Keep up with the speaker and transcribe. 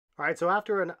Alright, so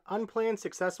after an unplanned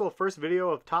successful first video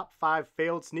of top 5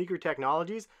 failed sneaker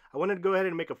technologies, I wanted to go ahead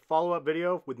and make a follow-up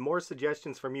video with more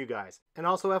suggestions from you guys. And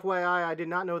also FYI, I did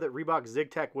not know that Reebok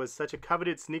Zigtech was such a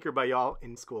coveted sneaker by y'all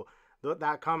in school.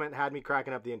 That comment had me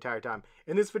cracking up the entire time.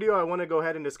 In this video, I want to go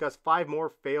ahead and discuss 5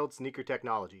 more failed sneaker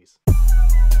technologies.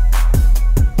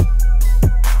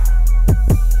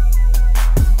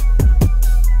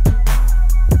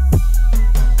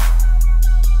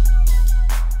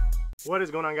 What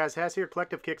is going on, guys? Has here,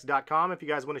 collectivekicks.com. If you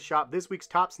guys want to shop this week's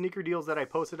top sneaker deals that I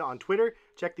posted on Twitter,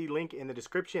 check the link in the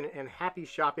description, and happy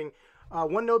shopping.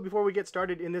 One note before we get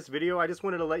started in this video, I just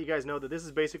wanted to let you guys know that this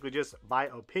is basically just by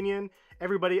opinion.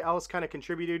 Everybody else kind of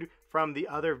contributed from the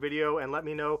other video and let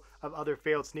me know of other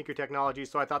failed sneaker technologies,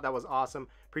 so I thought that was awesome.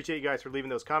 Appreciate you guys for leaving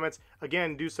those comments.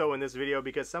 Again, do so in this video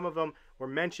because some of them were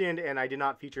mentioned and I did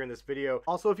not feature in this video.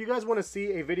 Also, if you guys want to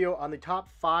see a video on the top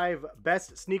 5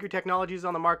 best sneaker technologies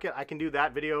on the market, I can do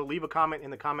that video. Leave a comment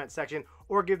in the comment section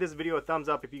or give this video a thumbs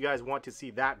up if you guys want to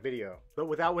see that video. But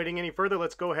without waiting any further,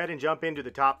 let's go ahead and jump into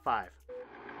the top 5.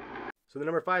 So the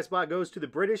number 5 spot goes to the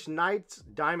British Knights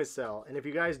Dymacel. And if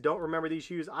you guys don't remember these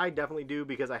shoes, I definitely do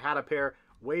because I had a pair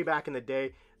way back in the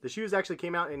day. The shoes actually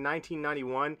came out in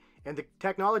 1991, and the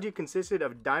technology consisted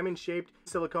of diamond-shaped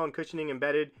silicone cushioning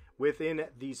embedded within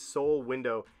the sole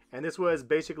window. And this was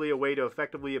basically a way to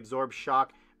effectively absorb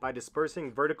shock by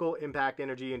dispersing vertical impact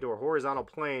energy into a horizontal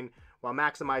plane while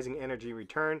maximizing energy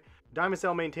return.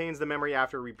 Dymacel maintains the memory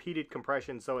after repeated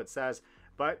compression, so it says,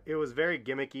 but it was very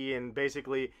gimmicky, and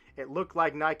basically it looked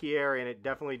like Nike Air and it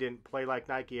definitely didn't play like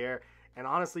Nike Air, and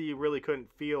honestly you really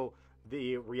couldn't feel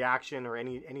the reaction or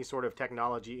any sort of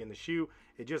technology in the shoe.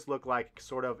 It just looked like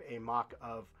sort of a mock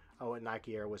of what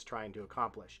Nike Air was trying to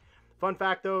accomplish. Fun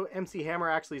fact though, MC Hammer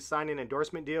actually signed an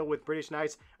endorsement deal with British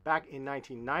Knights back in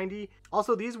 1990.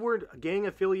 Also, these were gang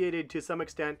affiliated to some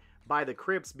extent by the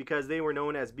Crips because they were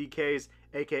known as BKs,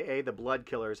 aka the Blood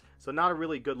Killers, so not a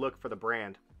really good look for the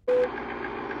brand.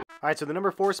 Alright, so the number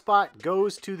 4 spot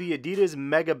goes to the Adidas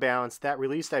Mega Bounce that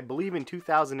released, I believe, in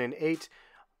 2008.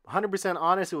 100%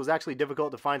 honest, it was actually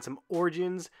difficult to find some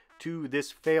origins to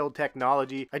this failed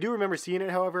technology. I do remember seeing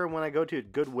it, however, when I go to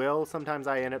Goodwill. Sometimes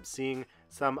I end up seeing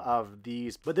some of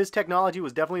these, but this technology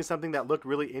was definitely something that looked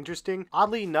really interesting.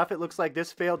 Oddly enough, it looks like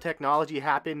this failed technology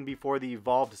happened before the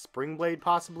evolved spring blade,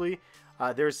 possibly.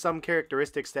 There's some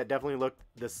characteristics that definitely look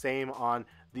the same on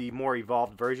the more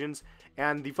evolved versions.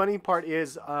 And the funny part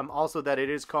is also that it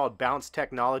is called Bounce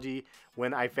technology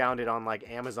when I found it on like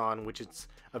Amazon, which it's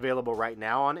available right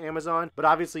now on Amazon. But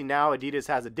obviously now Adidas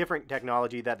has a different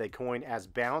technology that they coined as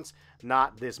Bounce,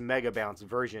 not this Mega Bounce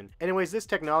version. Anyways, this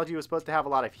technology was supposed to have a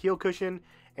lot of heel cushion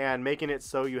and making it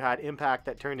so you had impact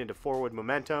that turned into forward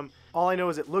momentum. All I know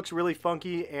is it looks really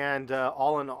funky, and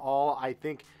all in all, I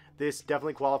think this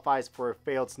definitely qualifies for a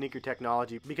failed sneaker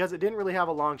technology because it didn't really have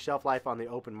a long shelf life on the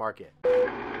open market.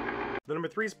 The number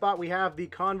 3 spot, we have the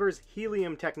Converse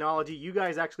Helium technology. You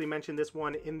guys actually mentioned this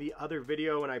one in the other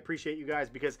video, and I appreciate you guys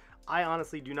because I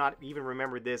honestly do not even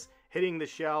remember this hitting the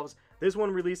shelves. This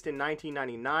one released in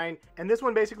 1999, and this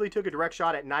one basically took a direct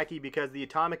shot at Nike because the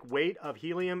atomic weight of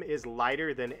helium is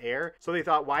lighter than air. So they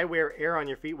thought, why wear air on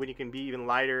your feet when you can be even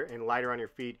lighter and lighter on your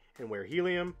feet and wear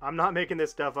helium? I'm not making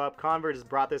this stuff up. Converse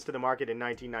brought this to the market in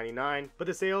 1999, but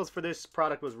the sales for this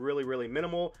product was really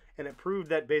minimal, and it proved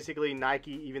that basically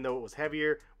Nike, even though it was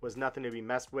heavier, was nothing to be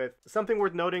messed with. Something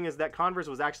worth noting is that Converse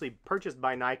was actually purchased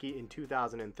by Nike in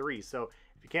 2003, so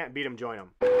if you can't beat them, join them.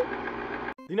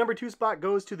 The number 2 spot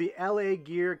goes to the LA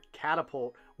Gear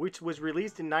Catapult, which was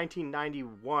released in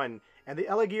 1991. And the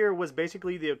LA Gear was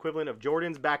basically the equivalent of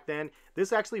Jordans back then.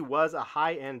 This actually was a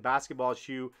high-end basketball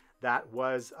shoe that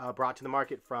was brought to the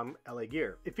market from LA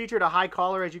Gear. It featured a high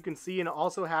collar, as you can see, and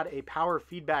also had a power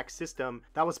feedback system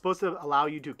that was supposed to allow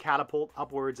you to catapult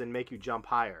upwards and make you jump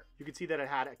higher. You can see that it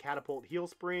had a catapult heel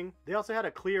spring. They also had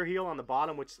a clear heel on the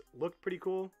bottom, which looked pretty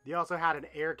cool. They also had an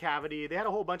air cavity. They had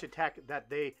a whole bunch of tech that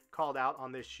they called out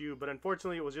on this shoe, but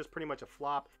unfortunately it was just pretty much a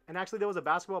flop. And actually there was a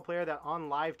basketball player that on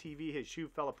live TV, his shoe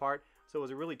fell apart, so it was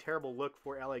a really terrible look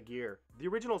for LA Gear. The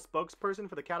original spokesperson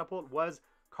for the Catapult was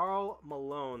Karl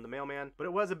Malone, the mailman, but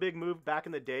it was a big move back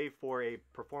in the day for a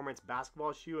performance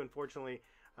basketball shoe. Unfortunately,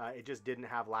 it just didn't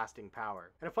have lasting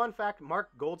power. And a fun fact, Mark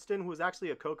Goldston, who was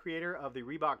actually a co-creator of the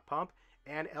Reebok Pump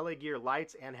and LA Gear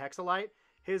Lights and Hexalite,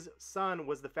 his son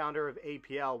was the founder of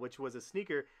APL, which was a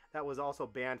sneaker that was also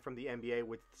banned from the NBA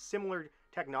with similar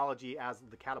technology as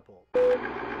the Catapult.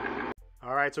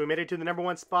 Alright, so we made it to the number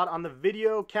 1 spot on the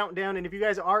video countdown, and if you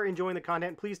guys are enjoying the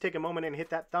content, please take a moment and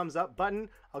hit that thumbs up button.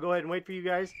 I'll go ahead and wait for you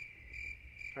guys.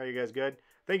 Are you guys good?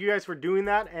 Thank you guys for doing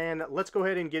that, and let's go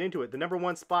ahead and get into it. The number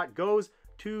 1 spot goes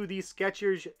to the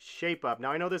Skechers Shape Up.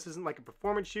 Now I know this isn't like a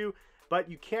performance shoe, but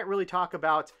you can't really talk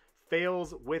about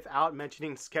fails without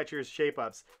mentioning Skechers Shape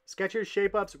Ups. Skechers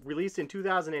Shape Ups released in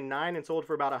 2009 and sold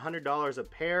for about $100 a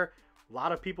pair. A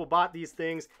lot of people bought these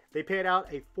things. They paid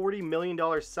out a $40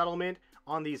 million settlement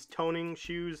on these toning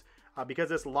shoes because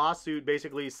this lawsuit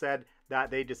basically said that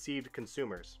they deceived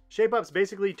consumers. Shape Ups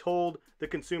basically told the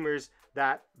consumers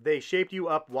that they shaped you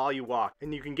up while you walk,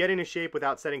 and you can get into shape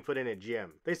without setting foot in a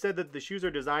gym. They said that the shoes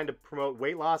are designed to promote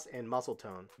weight loss and muscle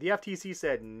tone. The FTC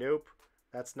said, nope,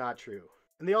 that's not true.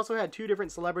 And they also had two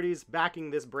different celebrities backing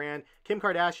this brand, Kim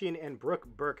Kardashian and Brooke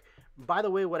Burke. By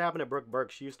the way, what happened to Brooke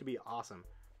Burke? She used to be awesome.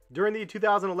 During the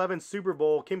 2011 Super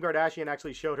Bowl, Kim Kardashian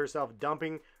actually showed herself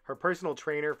dumping her personal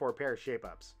trainer for a pair of Shape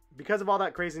Ups. Because of all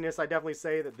that craziness, I definitely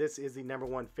say that this is the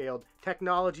 #1 failed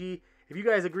technology. If you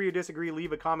guys agree or disagree,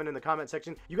 leave a comment in the comment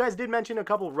section. You guys did mention a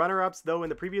couple runner-ups though in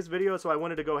the previous video, so I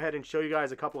wanted to go ahead and show you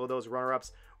guys a couple of those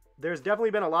runner-ups. There's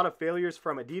definitely been a lot of failures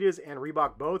from Adidas and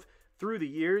Reebok both through the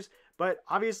years, but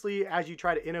obviously as you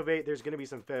try to innovate, there's going to be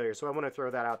some failures, so I want to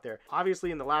throw that out there.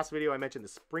 Obviously in the last video I mentioned the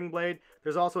spring blade.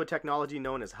 There's also a technology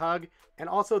known as hug, and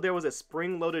also there was a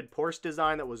spring-loaded Porsche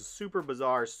design that was super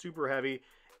bizarre, super heavy,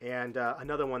 and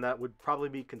another one that would probably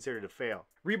be considered a fail.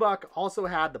 Reebok also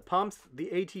had the pumps, the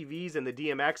ATVs, and the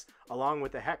DMX, along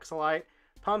with the Hexalite.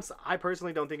 Pumps I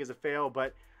personally don't think is a fail,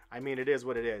 but I mean, it is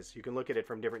what it is. You can look at it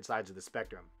from different sides of the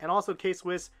spectrum. And also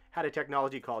K-Swiss had a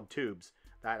technology called tubes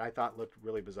that I thought looked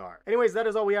really bizarre. Anyways, that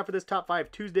is all we have for this Top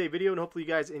 5 Tuesday video, and hopefully you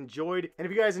guys enjoyed. And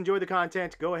if you guys enjoyed the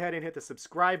content, go ahead and hit the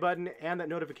subscribe button and that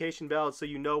notification bell so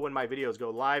you know when my videos go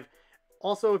live.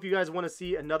 Also, if you guys want to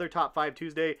see another Top 5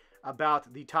 Tuesday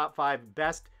about the top 5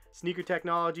 best sneaker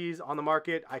technologies on the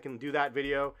market, I can do that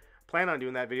video. Plan on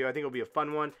doing that video. I think it'll be a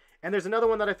fun one. And there's another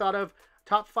one that I thought of,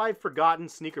 top 5 forgotten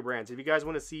sneaker brands. If you guys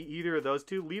want to see either of those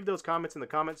two, leave those comments in the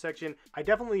comment section. I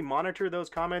definitely monitor those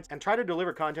comments and try to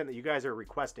deliver content that you guys are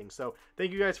requesting. So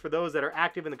thank you guys for those that are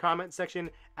active in the comment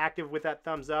section, active with that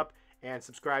thumbs up, and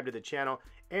subscribe to the channel.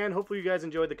 And hopefully you guys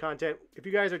enjoyed the content. If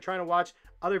you guys are trying to watch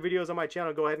other videos on my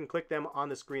channel, go ahead and click them on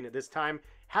the screen at this time.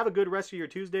 Have a good rest of your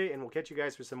Tuesday, and we'll catch you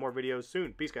guys for some more videos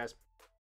soon. Peace, guys.